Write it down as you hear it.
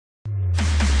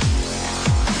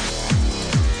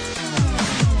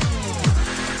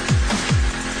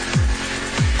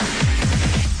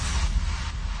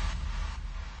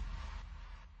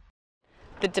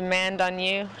the demand on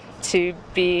you to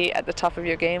be at the top of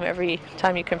your game every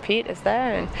time you compete is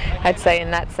there, and I'd say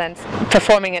in that sense,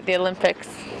 performing at the Olympics,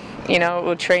 you know,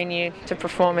 will train you to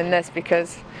perform in this,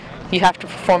 because you have to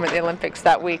perform at the Olympics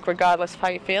that week regardless of how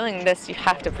you're feeling. This, you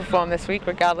have to perform this week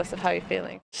regardless of how you're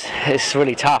feeling. It's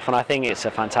really tough, and I think it's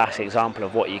a fantastic example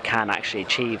of what you can actually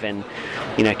achieve in,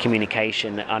 you know,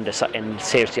 communication in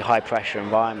seriously high pressure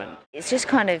environment. It's just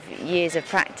kind of years of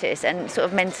practice and sort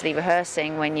of mentally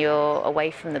rehearsing when you're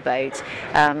away from the boat,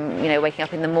 you know, waking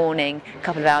up in the morning a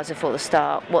couple of hours before the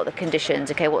start, what are the conditions,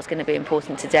 okay, what's going to be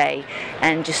important today,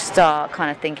 and just start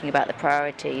kind of thinking about the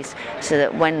priorities so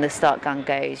that when the start gun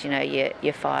goes, you know,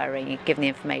 you're firing, you're giving the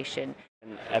information.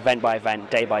 Event by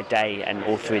event, day by day, and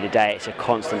all through the day, it's a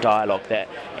constant dialogue that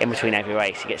in between every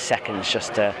race you get seconds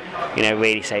just to, you know,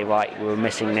 really say, right, we were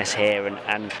missing this here,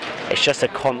 and it's just a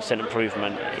constant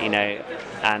improvement, you know,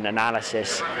 and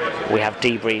analysis. We have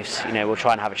debriefs, you know, we'll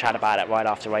try and have a chat about it right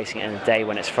after racing in the day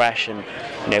when it's fresh, and,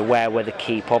 you know, where were the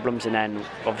key problems, and then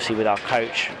obviously with our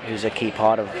coach, who's a key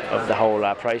part of the whole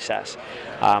process,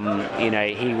 you know,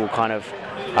 he will kind of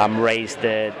raise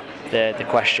the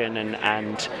question,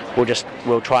 and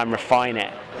we'll try and refine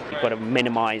it. You've got to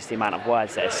minimise the amount of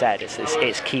words that are said.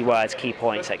 It's key words, key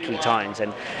points at key times,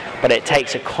 but it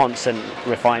takes a constant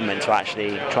refinement to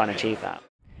actually try and achieve that.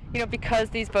 You know,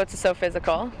 because these boats are so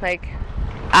physical, like,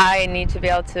 I need to be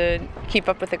able to keep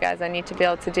up with the guys. I need to be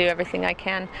able to do everything I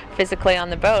can physically on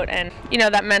the boat, and, you know,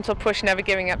 that mental push, never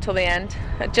giving up till the end.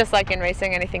 Just like in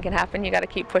racing, anything can happen. You got to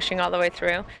keep pushing all the way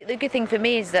through. The good thing for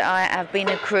me is that I have been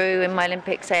a crew in my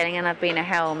Olympic sailing, and I've been a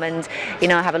helm, and, you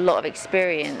know, I have a lot of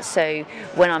experience. So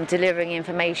when I'm delivering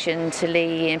information to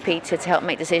Lee and Peter to help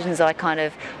make decisions, I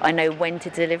know when to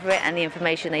deliver it and the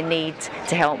information they need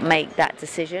to help make that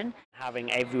decision.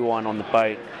 Having everyone on the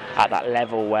boat at that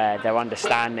level where they're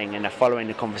understanding and they're following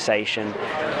the conversation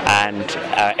and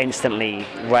instantly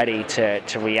ready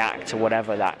to react to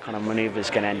whatever that kind of manoeuvre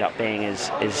is going to end up being is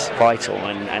vital,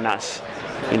 and that's,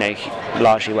 you know,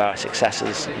 largely where our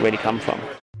successes really come from.